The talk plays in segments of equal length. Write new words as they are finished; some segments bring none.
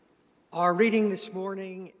Our reading this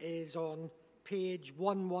morning is on page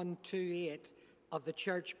 1128 of the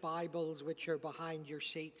church Bibles, which are behind your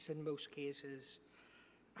seats in most cases,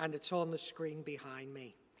 and it's on the screen behind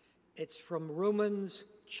me. It's from Romans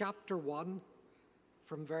chapter 1,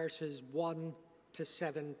 from verses 1 to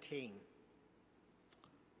 17.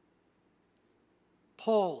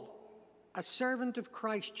 Paul, a servant of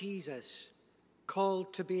Christ Jesus,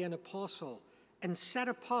 called to be an apostle and set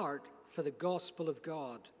apart for the gospel of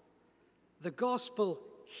God. The gospel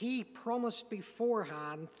he promised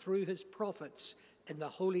beforehand through his prophets in the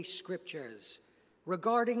Holy Scriptures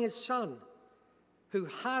regarding his Son, who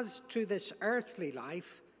has to this earthly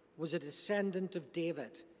life was a descendant of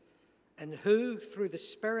David, and who through the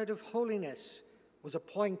Spirit of holiness was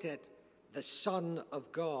appointed the Son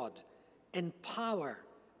of God in power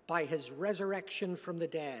by his resurrection from the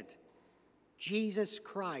dead, Jesus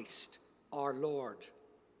Christ our Lord.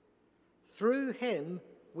 Through him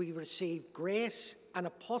we received grace and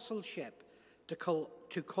apostleship to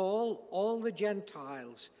call all the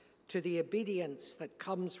Gentiles to the obedience that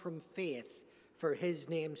comes from faith for his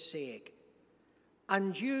name's sake.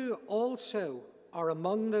 And you also are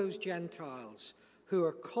among those Gentiles who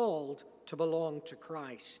are called to belong to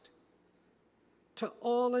Christ. To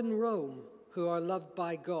all in Rome who are loved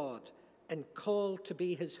by God and called to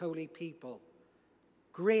be his holy people,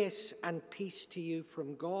 grace and peace to you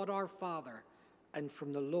from God our Father and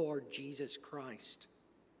from the Lord Jesus Christ.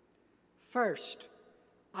 First,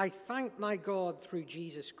 I thank my God through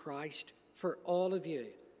Jesus Christ for all of you,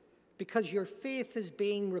 because your faith is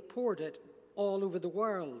being reported all over the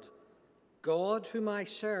world. God, whom I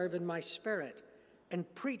serve in my spirit, in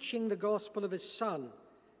preaching the gospel of his Son,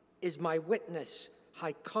 is my witness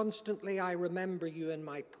how constantly I remember you in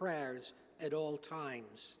my prayers at all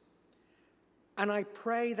times. And I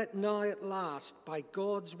pray that now at last, by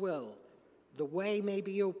God's will, the way may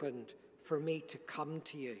be opened for me to come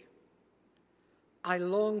to you. I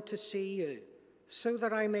long to see you, so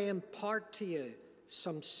that I may impart to you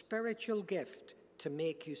some spiritual gift to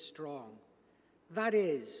make you strong. That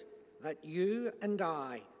is, that you and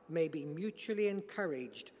I may be mutually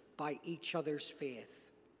encouraged by each other's faith.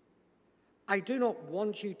 I do not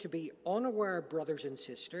want you to be unaware, brothers and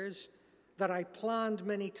sisters, that I planned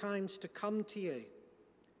many times to come to you,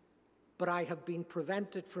 but I have been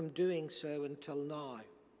prevented from doing so until now,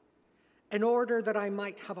 in order that I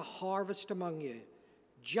might have a harvest among you,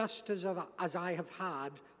 just as I have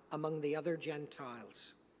had among the other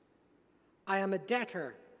Gentiles. I am a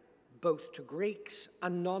debtor both to Greeks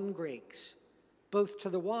and non-Greeks, both to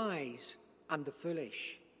the wise and the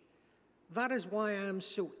foolish. That is why I am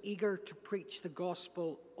so eager to preach the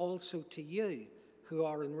gospel also to you who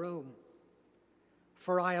are in Rome.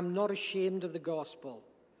 For I am not ashamed of the gospel,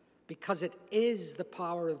 because it is the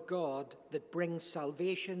power of God that brings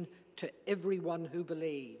salvation to everyone who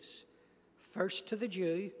believes, first to the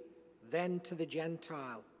Jew, then to the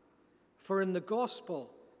Gentile. For in the gospel,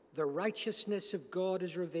 the righteousness of God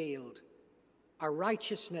is revealed, a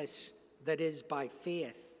righteousness that is by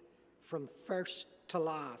faith, from first to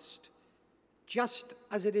last. Just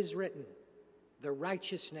as it is written, the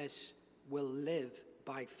righteousness will live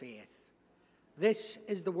by faith. This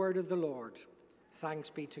is the word of the Lord. Thanks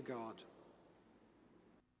be to God.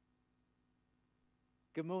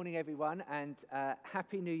 Good morning, everyone, and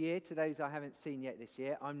Happy New Year to those I haven't seen yet this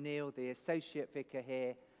year. I'm Neil, the Associate Vicar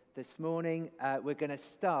here this morning. We're going to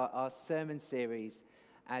start our sermon series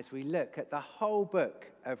as we look at the whole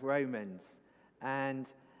book of Romans.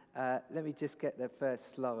 And let me just get the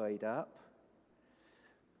first slide up.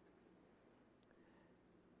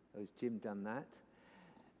 Oh, has Jim done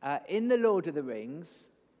that? In The Lord of the Rings,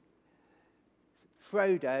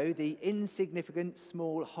 Frodo, the insignificant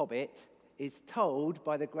small hobbit, is told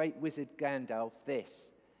by the great wizard Gandalf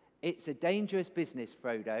this: "It's a dangerous business,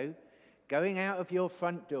 Frodo. Going out of your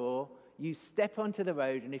front door, you step onto the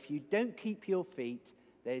road, and if you don't keep your feet,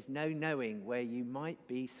 there's no knowing where you might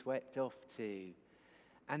be swept off to."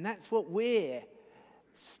 And that's what we're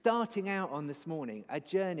starting out on this morning, a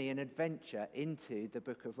journey, an adventure into the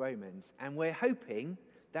book of Romans. And we're hoping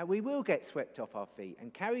that we will get swept off our feet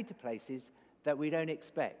and carried to places that we don't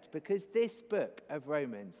expect, because this book of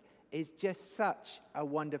Romans is just such a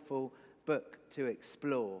wonderful book to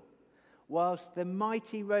explore. Whilst the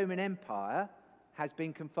mighty Roman Empire has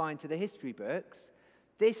been confined to the history books,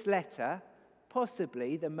 this letter,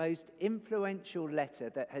 possibly the most influential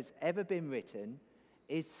letter that has ever been written,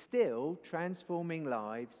 is still transforming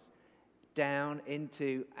lives down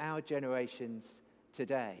into our generations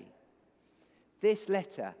today. This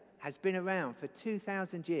letter has been around for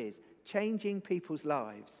 2,000 years, changing people's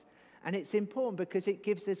lives. And it's important because it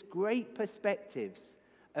gives us great perspectives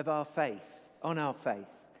of our faith, on our faith,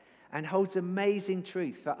 and holds amazing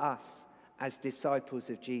truth for us as disciples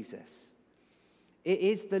of Jesus. It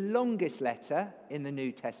is the longest letter in the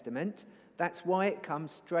New Testament. That's why it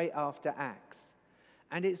comes straight after Acts.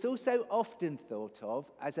 And it's also often thought of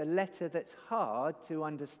as a letter that's hard to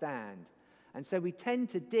understand. And so we tend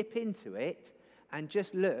to dip into it and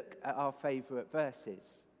just look at our favourite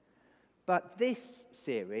verses. But this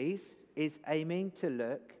series is aiming to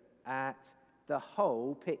look at the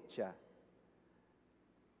whole picture.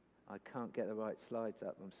 I can't get the right slides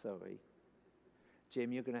up, I'm sorry.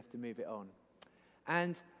 Jim, you're going to have to move it on.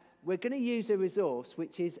 And we're going to use a resource,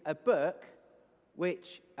 which is a book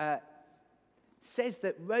which says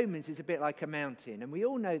that Romans is a bit like a mountain. And we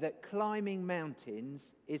all know that climbing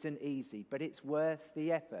mountains isn't easy, but it's worth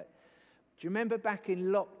the effort. Do you remember back in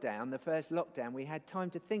lockdown, the first lockdown, we had time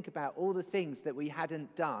to think about all the things that we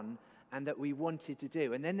hadn't done and that we wanted to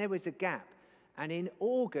do. And then there was a gap. And in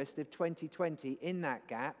August of 2020, in that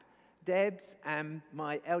gap, Debs and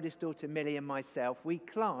my eldest daughter Millie and myself, we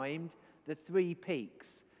climbed the 3 peaks.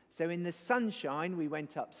 So in the sunshine, we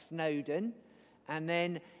went up Snowdon. And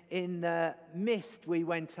then in the mist, we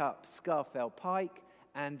went up Scafell Pike.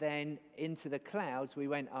 And then into the clouds, we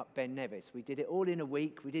went up Ben Nevis. We did it all in a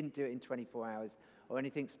week. We didn't do it in 24 hours or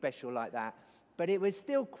anything special like that. But it was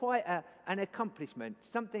still quite an accomplishment,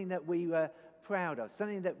 something that we were proud of,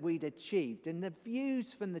 something that we'd achieved. And the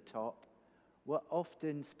views from the top were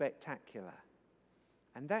often spectacular.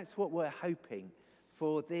 And that's what we're hoping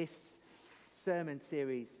for this sermon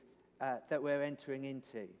series that we're entering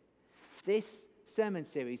into. This sermon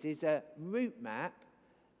series is a route map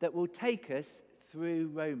that will take us through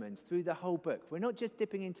Romans, through the whole book. We're not just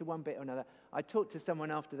dipping into one bit or another. I talked to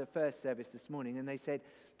someone after the first service this morning, and they said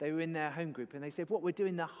they were in their home group, and they said, what, we're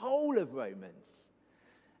doing the whole of Romans?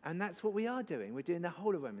 And that's what we are doing. We're doing the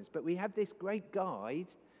whole of Romans. But we have this great guide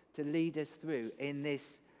to lead us through in this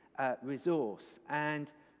resource.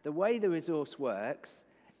 And the way the resource works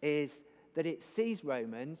is that it sees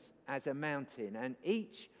Romans as a mountain, and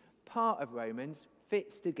each part of Romans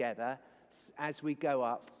fits together as we go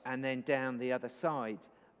up and then down the other side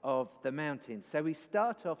of the mountain. So we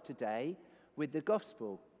start off today with the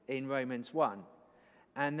gospel in Romans 1.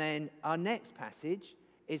 And then our next passage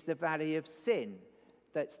is the valley of sin.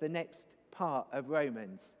 That's the next part of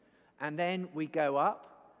Romans. And then we go up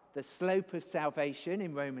the slope of salvation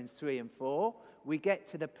in Romans 3 and 4. We get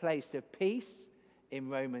to the place of peace in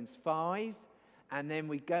Romans 5. And then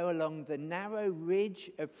we go along the narrow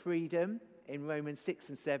ridge of freedom in Romans 6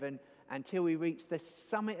 and 7 until we reach the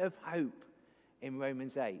summit of hope in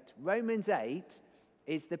Romans 8. Romans 8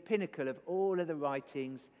 is the pinnacle of all of the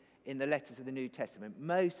writings in the letters of the New Testament.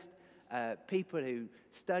 Most people who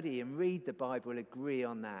study and read the Bible agree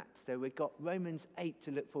on that. So we've got Romans 8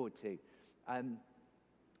 to look forward to. And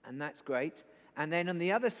that's great. And then on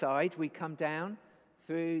the other side, we come down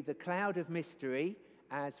through the cloud of mystery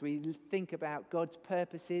as we think about God's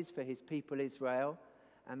purposes for his people Israel.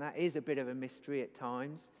 And that is a bit of a mystery at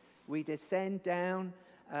times. We descend down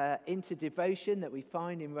into devotion that we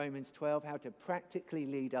find in Romans 12, how to practically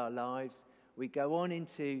lead our lives. We go on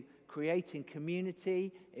into creating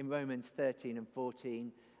community in Romans 13 and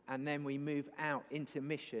 14. And then we move out into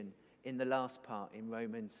mission in the last part in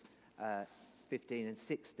Romans 15 and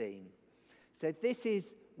 16. So this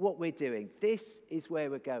is what we're doing. This is where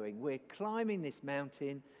we're going. We're climbing this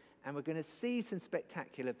mountain and we're going to see some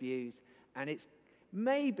spectacular views. And it's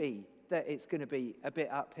maybe that it's going to be a bit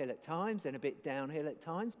uphill at times and a bit downhill at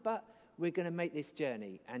times, but we're going to make this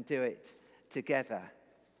journey and do it together.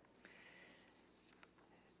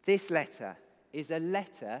 This letter is a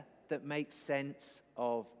letter that makes sense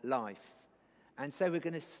of life. And so we're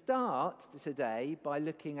going to start today by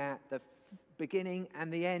looking at the beginning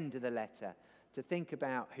and the end of the letter, to think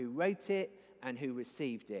about who wrote it and who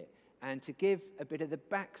received it, and to give a bit of the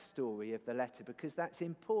backstory of the letter, because that's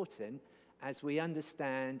important as we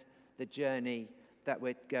understand the journey that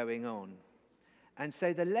we're going on. And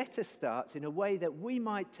so the letter starts in a way that we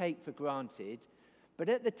might take for granted, but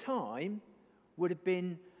at the time would have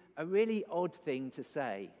been a really odd thing to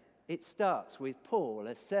say. It starts with Paul,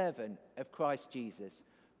 a servant of Christ Jesus,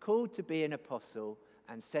 called to be an apostle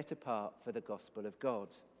and set apart for the gospel of God.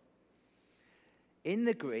 In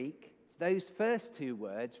the Greek, those first 2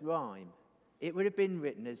 words rhyme. It would have been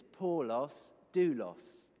written as Paulos, doulos.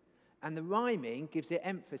 And the rhyming gives it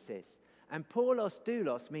emphasis. And Paulos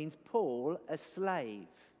doulos means Paul, a slave.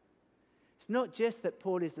 It's not just that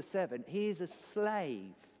Paul is a servant, he is a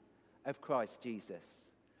slave of Christ Jesus.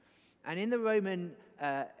 And in the Roman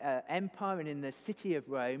Empire and in the city of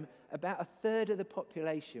Rome, about 1/3 of the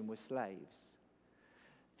population were slaves.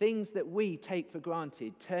 Things that we take for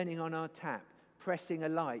granted, turning on our tap, pressing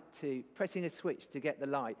a switch to get the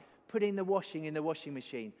light, putting the washing in the washing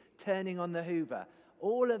machine, turning on the Hoover.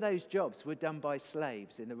 All of those jobs were done by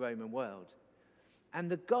slaves in the Roman world. And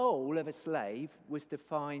the goal of a slave was to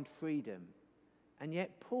find freedom. And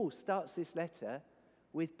yet Paul starts this letter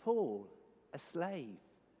with Paul, a slave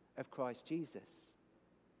of Christ Jesus.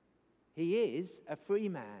 He is a free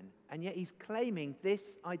man, and yet he's claiming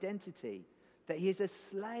this identity, that he is a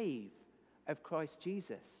slave of Christ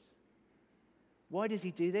Jesus. Why does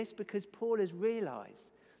he do this? Because Paul has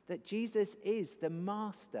realized that Jesus is the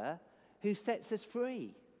master who sets us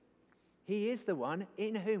free. He is the one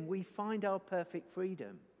in whom we find our perfect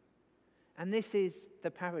freedom. And this is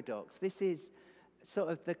the paradox. This is sort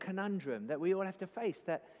of the conundrum that we all have to face,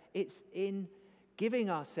 that it's in giving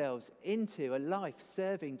ourselves into a life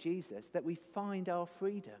serving Jesus that we find our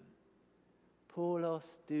freedom.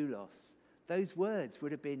 Paulos, doulos. Those words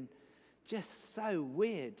would have been just so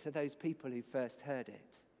weird to those people who first heard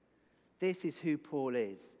it. This is who Paul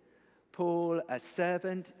is. Paul, a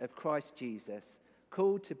servant of Christ Jesus,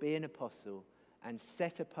 called to be an apostle and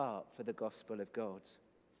set apart for the gospel of God.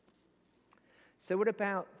 So what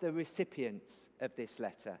about the recipients of this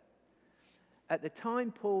letter? At the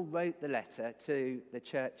time Paul wrote the letter to the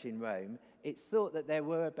church in Rome, it's thought that there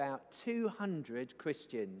were about 200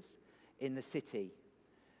 Christians in the city,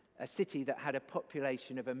 a city that had a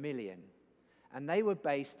population of 1 million. And they were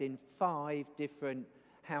based in 5 different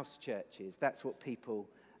house churches. That's what people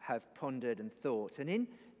have pondered and thought. And in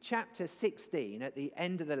chapter 16, at the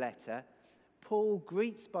end of the letter, Paul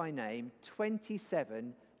greets by name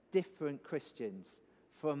 27 different Christians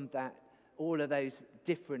from all of those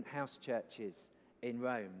different house churches in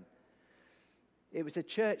Rome. It was a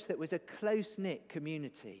church that was a close-knit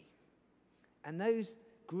community. And those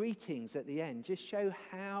greetings at the end just show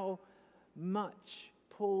how much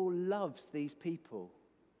Paul loves these people.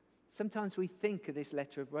 Sometimes we think of this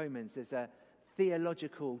letter of Romans as a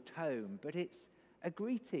theological tome, but it's a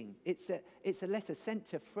greeting. It's a letter sent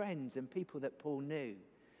to friends and people that Paul knew.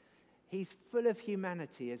 He's full of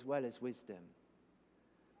humanity as well as wisdom.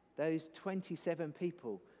 Those 27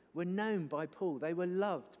 people were known by Paul. They were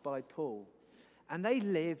loved by Paul. And they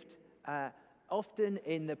lived often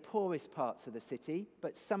in the poorest parts of the city,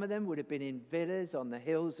 but some of them would have been in villas on the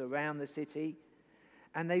hills around the city.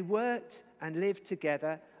 And they worked and lived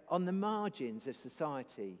together on the margins of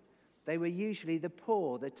society. They were usually the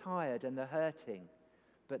poor, the tired, and the hurting,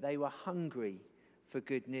 but they were hungry for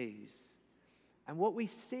good news. And what we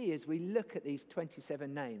see as we look at these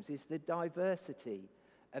 27 names is the diversity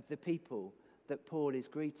of the people that Paul is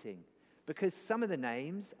greeting. Because some of the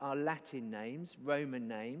names are Latin names, Roman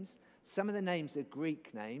names, some of the names are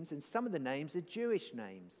Greek names, and some of the names are Jewish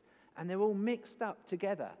names. And they're all mixed up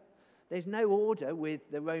together. There's no order with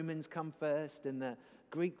the Romans come first and the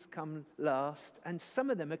Greeks come last. And some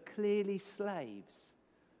of them are clearly slaves.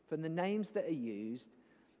 From the names that are used,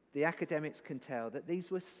 the academics can tell that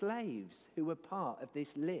these were slaves who were part of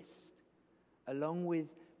this list, along with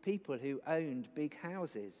people who owned big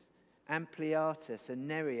houses. Ampliatus and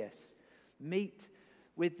Nereus meet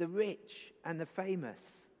with the rich and the famous.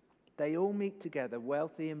 They all meet together,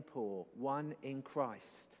 wealthy and poor, one in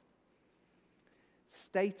Christ.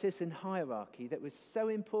 Status and hierarchy that was so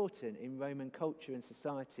important in Roman culture and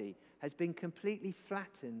society has been completely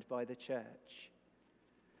flattened by the church.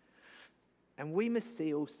 And we must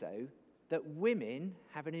see also that women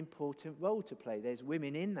have an important role to play. There's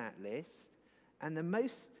women in that list, and the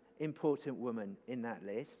most important woman in that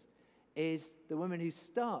list is the woman who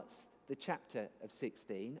starts the chapter of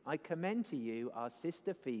 16. I commend to you our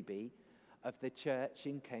sister Phoebe of the church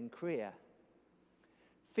in Cenchrea.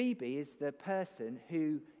 Phoebe is the person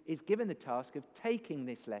who is given the task of taking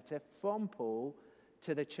this letter from Paul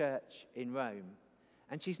to the church in Rome.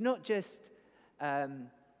 And she's not just a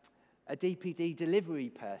DPD delivery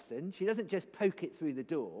person. She doesn't just poke it through the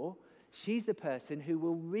door. She's the person who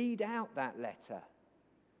will read out that letter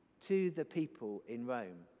to the people in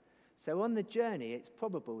Rome. So on the journey, it's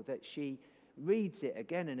probable that she reads it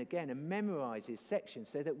again and again and memorizes sections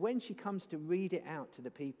so that when she comes to read it out to the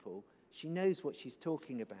people, she knows what she's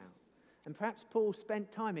talking about. And perhaps Paul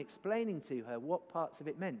spent time explaining to her what parts of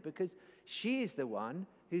it meant, because she is the one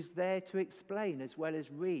who's there to explain as well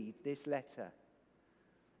as read this letter.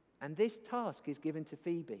 And this task is given to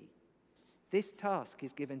Phoebe. This task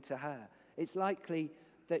is given to her. It's likely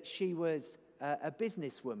that she was a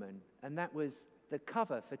businesswoman, and that was the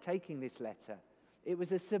cover for taking this letter. It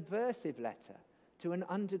was a subversive letter to an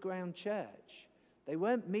underground church. They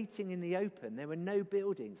weren't meeting in the open. There were no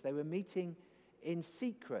buildings. They were meeting in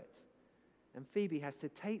secret. And Phoebe has to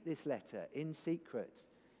take this letter in secret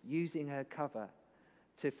using her cover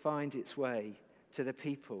to find its way to the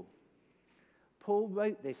people. Paul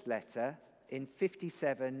wrote this letter in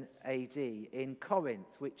 57 AD in Corinth,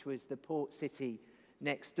 which was the port city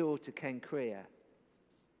next door to Cenchrea.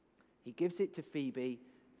 He gives it to Phoebe.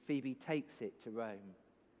 Phoebe takes it to Rome.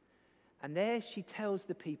 And there she tells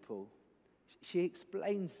the people, she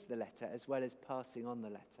explains the letter as well as passing on the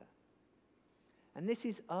letter. And this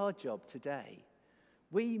is our job today.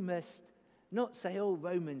 We must not say, oh,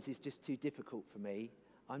 Romans is just too difficult for me.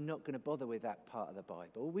 I'm not going to bother with that part of the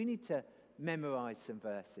Bible. We need to memorize some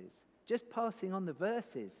verses. Just passing on the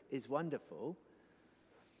verses is wonderful.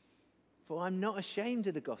 For I'm not ashamed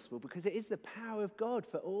of the gospel, because it is the power of God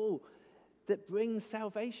for all that brings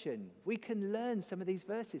salvation. We can learn some of these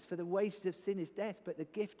verses. For the wages of sin is death, but the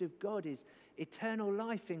gift of God is eternal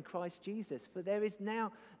life in Christ Jesus. For there is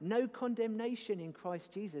now no condemnation in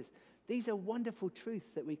Christ Jesus. These are wonderful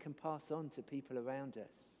truths that we can pass on to people around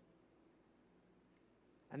us.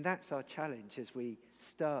 And that's our challenge as we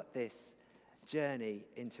start this journey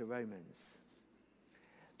into Romans.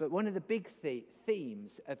 But one of the big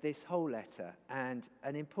themes of this whole letter, and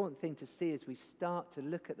an important thing to see as we start to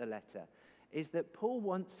look at the letter, is that Paul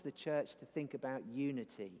wants the church to think about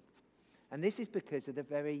unity. And this is because of the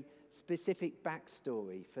very specific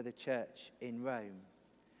backstory for the church in Rome.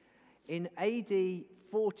 In AD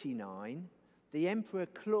 49, the Emperor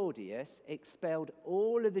Claudius expelled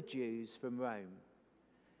all of the Jews from Rome.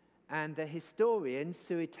 And the historian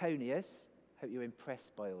Suetonius, hope you're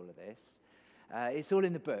impressed by all of this. It's all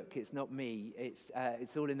in the book. It's not me.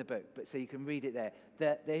 It's all in the book. But so you can read it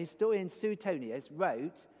there. The historian Suetonius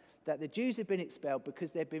wrote that the Jews had been expelled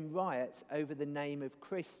because there had been riots over the name of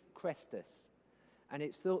Christus. And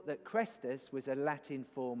it's thought that Christus was a Latin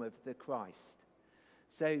form of the Christ.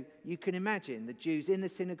 So you can imagine the Jews in the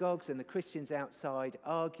synagogues and the Christians outside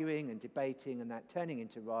arguing and debating and that turning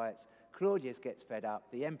into riots. Claudius gets fed up.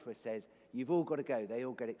 The emperor says, you've all got to go. They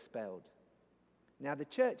all get expelled. Now the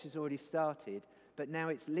church has already started, but now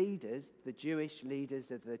its leaders, the Jewish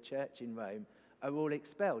leaders of the church in Rome, are all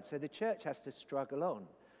expelled. So the church has to struggle on.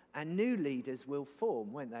 And new leaders will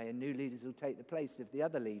form, won't they? And new leaders will take the place of the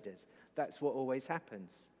other leaders. That's what always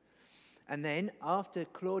happens. And then after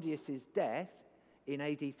Claudius's death in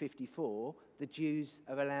AD 54, the Jews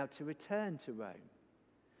are allowed to return to Rome.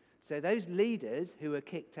 So those leaders who were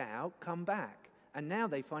kicked out come back. And now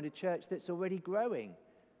they find a church that's already growing.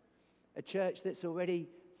 A church that's already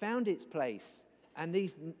found its place. And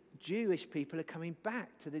these Jewish people are coming back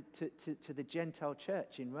to the Gentile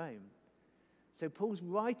church in Rome. So Paul's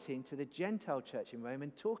writing to the Gentile church in Rome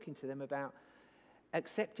and talking to them about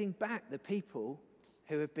accepting back the people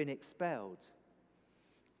who have been expelled.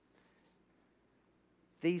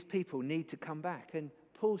 These people need to come back. And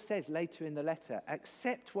Paul says later in the letter,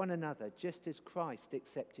 accept one another just as Christ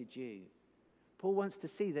accepted you. Paul wants to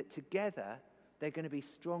see that together they're going to be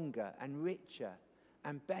stronger and richer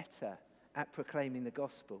and better at proclaiming the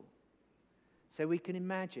gospel. So we can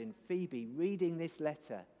imagine Phoebe reading this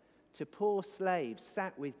letter to poor slaves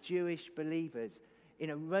sat with Jewish believers in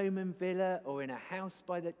a Roman villa or in a house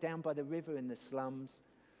down by the river in the slums.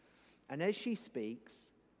 And as she speaks,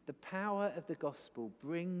 the power of the gospel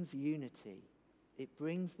brings unity. It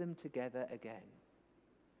brings them together again.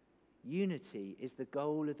 Unity is the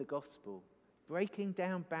goal of the gospel, breaking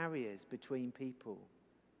down barriers between people.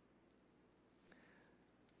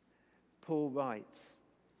 Paul writes,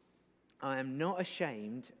 I am not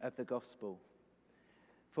ashamed of the gospel,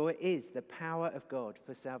 for it is the power of God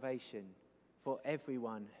for salvation for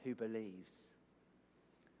everyone who believes.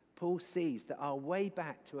 Paul sees that our way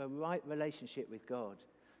back to a right relationship with God,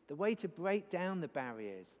 the way to break down the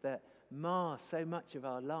barriers that mar so much of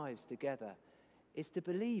our lives together, is to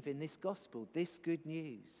believe in this gospel, this good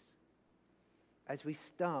news. As we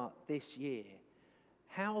start this year,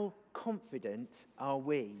 how confident are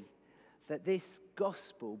we that this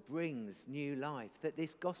gospel brings new life, that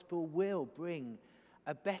this gospel will bring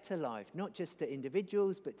a better life, not just to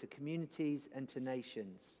individuals, but to communities and to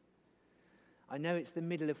nations? I know it's the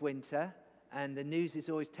middle of winter and the news is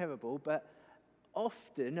always terrible, but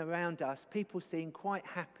often around us, people seem quite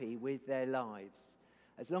happy with their lives.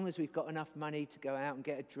 As long as we've got enough money to go out and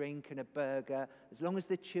get a drink and a burger, as long as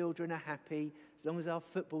the children are happy, as long as our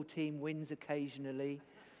football team wins occasionally,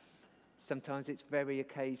 sometimes it's very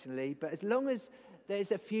occasionally, but as long as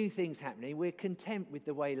there's a few things happening, we're content with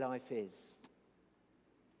the way life is.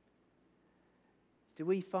 Do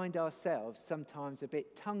we find ourselves sometimes a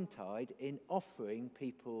bit tongue-tied in offering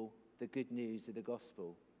people the good news of the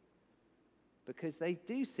gospel? Because they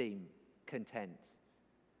do seem content.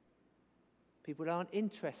 People aren't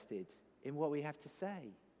interested in what we have to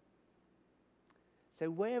say. So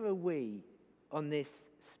where are we on this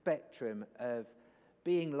spectrum of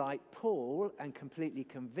being like Paul and completely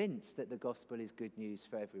convinced that the gospel is good news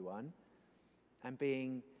for everyone, and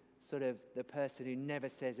being sort of the person who never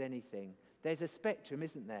says anything? There's a spectrum,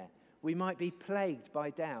 isn't there? We might be plagued by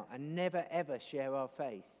doubt and never ever share our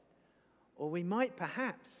faith. Or we might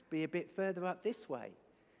perhaps be a bit further up this way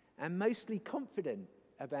and mostly confident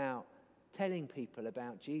about telling people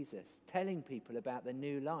about Jesus, telling people about the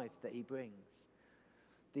new life that he brings.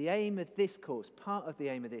 The aim of this course, part of the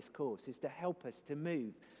aim of this course, is to help us to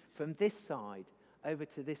move from this side over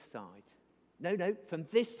to this side. No, from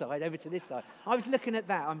this side over to this side. I was looking at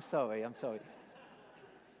that. I'm sorry. I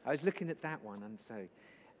was looking at that one, and so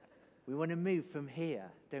we want to move from here,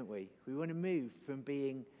 don't we? We want to move from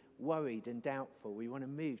being worried and doubtful. We want to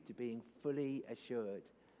move to being fully assured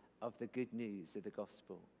of the good news of the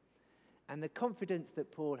gospel. And the confidence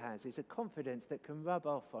that Paul has is a confidence that can rub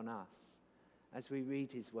off on us as we read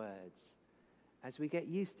his words, as we get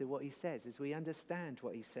used to what he says, as we understand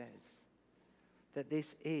what he says, that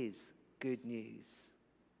this is good news.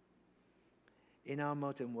 In our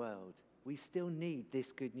modern world, we still need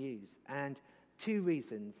this good news, and 2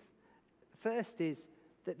 reasons. First is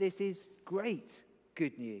that this is great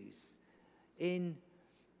good news. In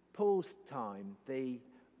Paul's time, the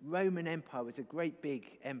Roman Empire was a great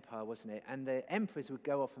big empire, wasn't it? And the emperors would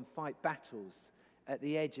go off and fight battles at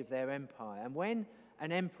the edge of their empire. And when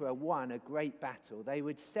an emperor won a great battle, they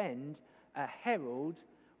would send a herald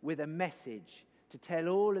with a message to tell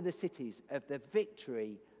all of the cities of the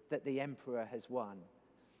victory that the emperor has won.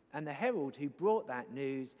 And the herald who brought that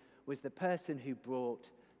news was the person who brought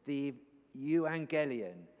the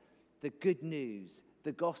euangelion, the good news,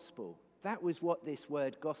 the gospel. That was what this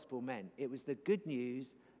word gospel meant. It was the good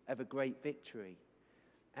news of a great victory.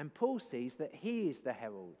 And Paul sees that he is the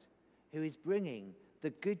herald who is bringing the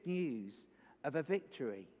good news of a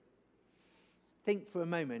victory. Think for a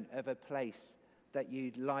moment of a place that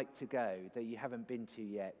you'd like to go that you haven't been to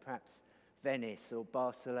yet, perhaps Venice or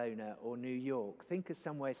Barcelona or New York. Think of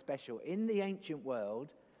somewhere special. In the ancient world,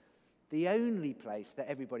 the only place that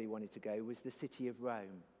everybody wanted to go was the city of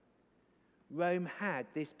Rome. Rome had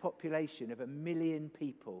this population of 1 million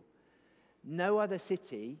people. No other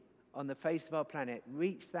city on the face of our planet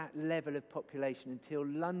reached that level of population until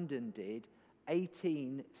London did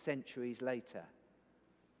 18 centuries later.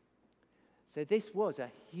 So this was a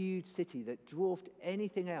huge city that dwarfed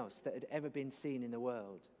anything else that had ever been seen in the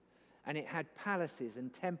world. And it had palaces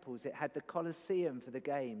and temples. It had the Colosseum for the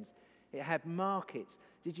games. It had markets.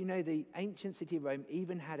 Did you know the ancient city of Rome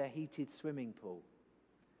even had a heated swimming pool?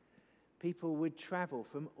 People would travel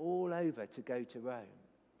from all over to go to Rome.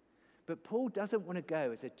 But Paul doesn't want to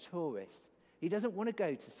go as a tourist. He doesn't want to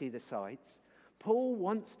go to see the sights. Paul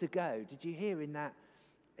wants to go. Did you hear in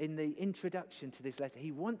the introduction to this letter?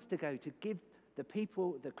 He wants to go to give the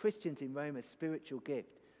people, the Christians in Rome, a spiritual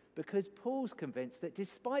gift. Because Paul's convinced that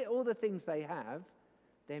despite all the things they have,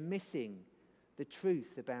 they're missing the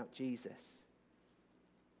truth about Jesus.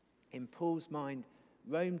 In Paul's mind,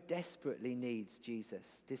 Rome desperately needs Jesus,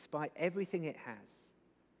 despite everything it has.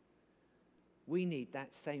 We need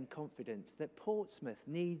that same confidence that Portsmouth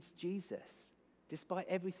needs Jesus, despite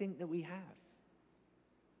everything that we have.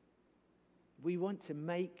 We want to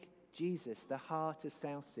make Jesus the heart of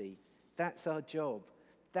Southsea. That's our job.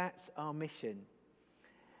 That's our mission.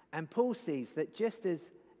 And Paul sees that just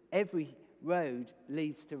as every road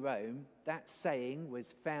leads to Rome, that saying was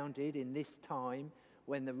founded in this time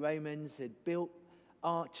when the Romans had built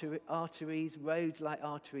arteries, roads like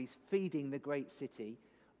arteries feeding the great city.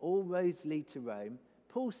 All roads lead to Rome.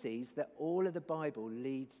 Paul sees that all of the Bible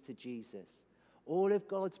leads to Jesus. All of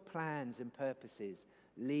God's plans and purposes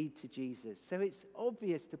lead to Jesus. So it's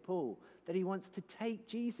obvious to Paul that he wants to take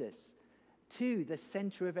Jesus to the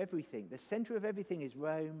center of everything. The center of everything is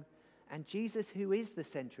Rome, and Jesus, who is the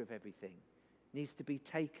center of everything, needs to be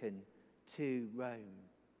taken to Rome.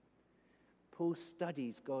 Paul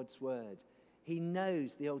studies God's word. He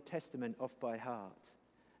knows the Old Testament off by heart.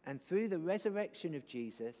 And through the resurrection of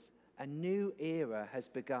Jesus, a new era has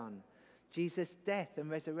begun. Jesus' death and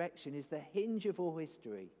resurrection is the hinge of all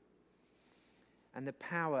history. And the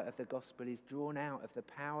power of the gospel is drawn out of the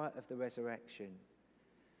power of the resurrection.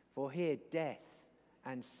 For here, death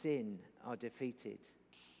and sin are defeated.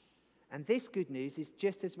 And this good news is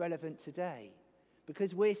just as relevant today,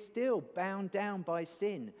 because we're still bound down by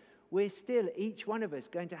sin. We're still, each one of us,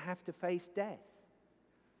 going to have to face death.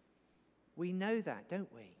 We know that,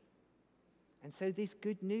 don't we? And so this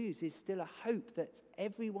good news is still a hope that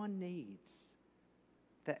everyone needs,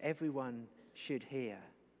 that everyone should hear.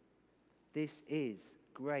 This is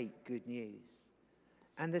great good news.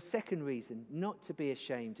 And the second reason not to be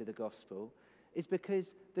ashamed of the gospel is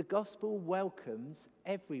because the gospel welcomes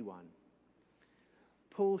everyone.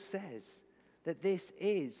 Paul says that this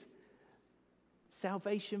is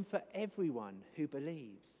salvation for everyone who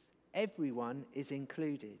believes. Everyone is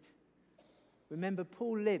included. Remember,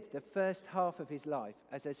 Paul lived the first half of his life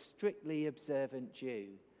as a strictly observant Jew.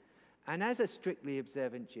 And as a strictly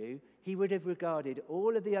observant Jew, he would have regarded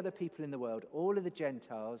all of the other people in the world, all of the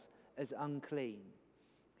Gentiles, as unclean.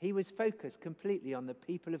 He was focused completely on the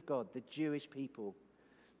people of God, the Jewish people.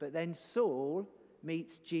 But then Saul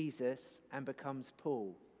meets Jesus and becomes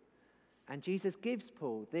Paul. And Jesus gives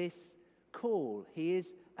Paul this call. He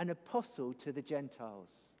is an apostle to the Gentiles.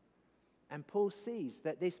 And Paul sees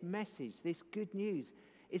that this message, this good news,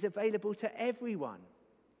 is available to everyone.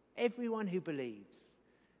 Everyone who believes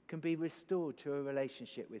can be restored to a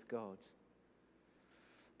relationship with God.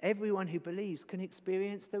 Everyone who believes can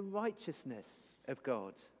experience the righteousness of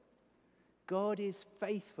God. God is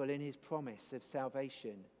faithful in his promise of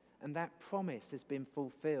salvation, and that promise has been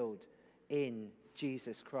fulfilled in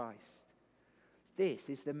Jesus Christ. This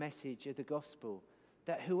is the message of the gospel,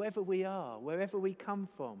 that whoever we are, wherever we come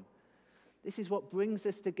from, this is what brings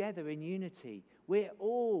us together in unity. We're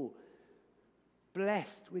all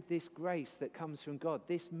blessed with this grace that comes from God,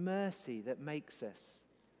 this mercy that makes us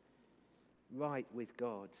right with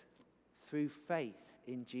God through faith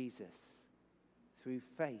in Jesus. Through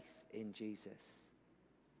faith in Jesus.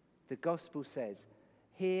 The gospel says,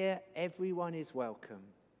 here everyone is welcome.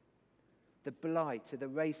 The blight of the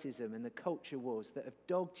racism and the culture wars that have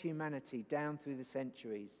dogged humanity down through the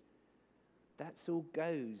centuries, that's all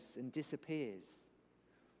goes and disappears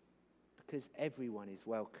because everyone is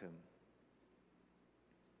welcome.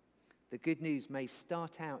 The good news may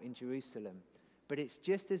start out in Jerusalem, but it's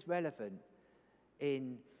just as relevant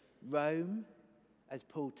in Rome as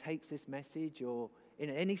Paul takes this message, or in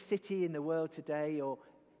any city in the world today, or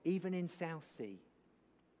even in Southsea.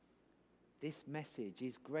 This message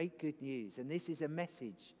is great good news, and this is a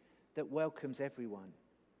message that welcomes everyone.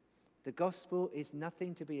 The gospel is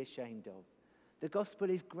nothing to be ashamed of. The gospel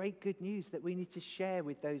is great good news that we need to share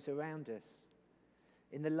with those around us.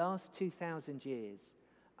 In the last 2,000 years,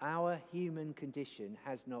 our human condition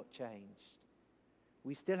has not changed.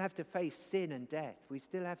 We still have to face sin and death. We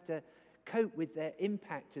still have to cope with the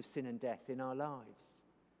impact of sin and death in our lives.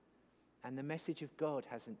 And the message of God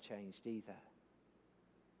hasn't changed either.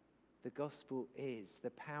 The gospel is the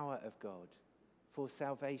power of God for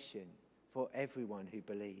salvation for everyone who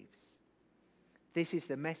believes. This is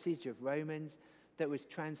the message of Romans that was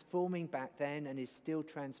transforming back then and is still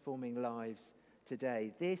transforming lives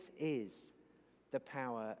today. This is the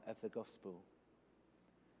power of the gospel.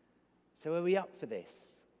 So are we up for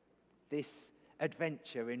this? This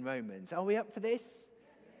adventure in Romans. Are we up for this?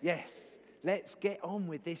 Yes. Let's get on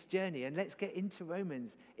with this journey and let's get into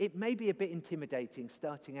Romans. It may be a bit intimidating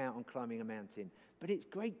starting out on climbing a mountain, but it's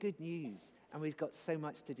great good news and we've got so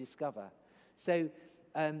much to discover. So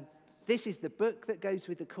this is the book that goes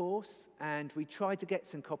with the course, and we tried to get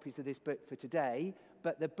some copies of this book for today,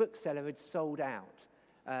 but the bookseller had sold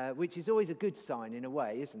out, which is always a good sign in a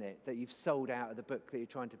way, isn't it? That you've sold out of the book that you're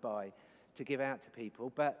trying to buy to give out to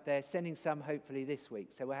people, but they're sending some hopefully this week.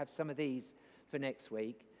 So we'll have some of these for next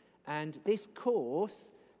week. And this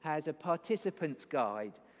course has a participants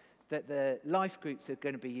guide that the life groups are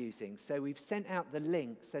going to be using. So we've sent out the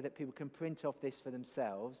link so that people can print off this for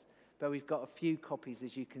themselves, but we've got a few copies,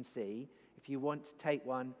 as you can see. If you want to take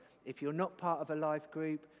one, if you're not part of a life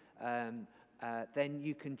group, then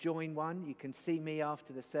you can join one. You can see me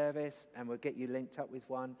after the service and we'll get you linked up with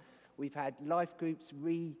one. We've had life groups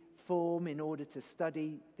reform in order to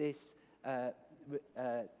study this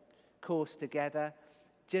course together.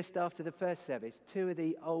 Just after the first service, two of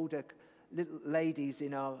the older little ladies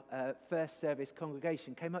in our first service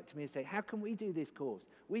congregation came up to me and said, how can we do this course?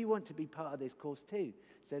 We want to be part of this course too.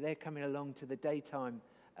 So they're coming along to the daytime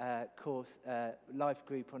course, life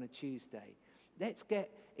group on a Tuesday. Let's get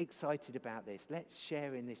excited about this. Let's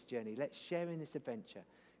share in this journey. Let's share in this adventure.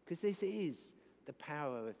 Because this is the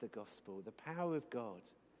power of the gospel, the power of God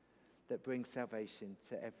that brings salvation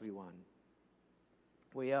to everyone.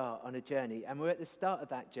 We are on a journey, and we're at the start of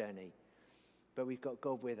that journey. But we've got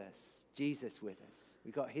God with us, Jesus with us.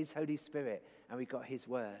 We've got his Holy Spirit, and we've got his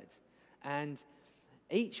word. And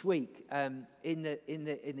each week in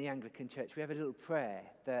the Anglican Church, we have a little prayer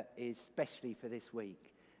that is specially for this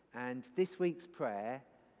week. And this week's prayer,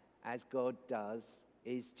 as God does,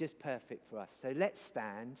 is just perfect for us. So let's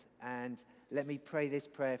stand and let me pray this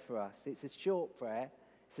prayer for us. It's a short prayer.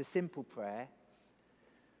 It's a simple prayer.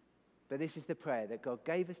 But this is the prayer that God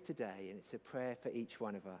gave us today, and it's a prayer for each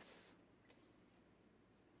one of us.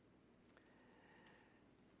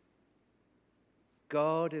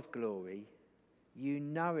 God of glory, you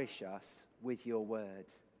nourish us with your word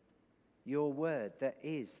that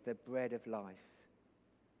is the bread of life.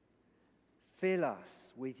 Fill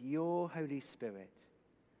us with your Holy Spirit,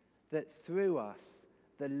 that through us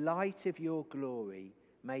the light of your glory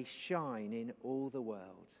may shine in all the world.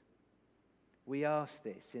 We ask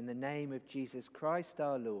this in the name of Jesus Christ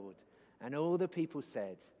our Lord, and all the people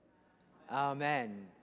said, Amen.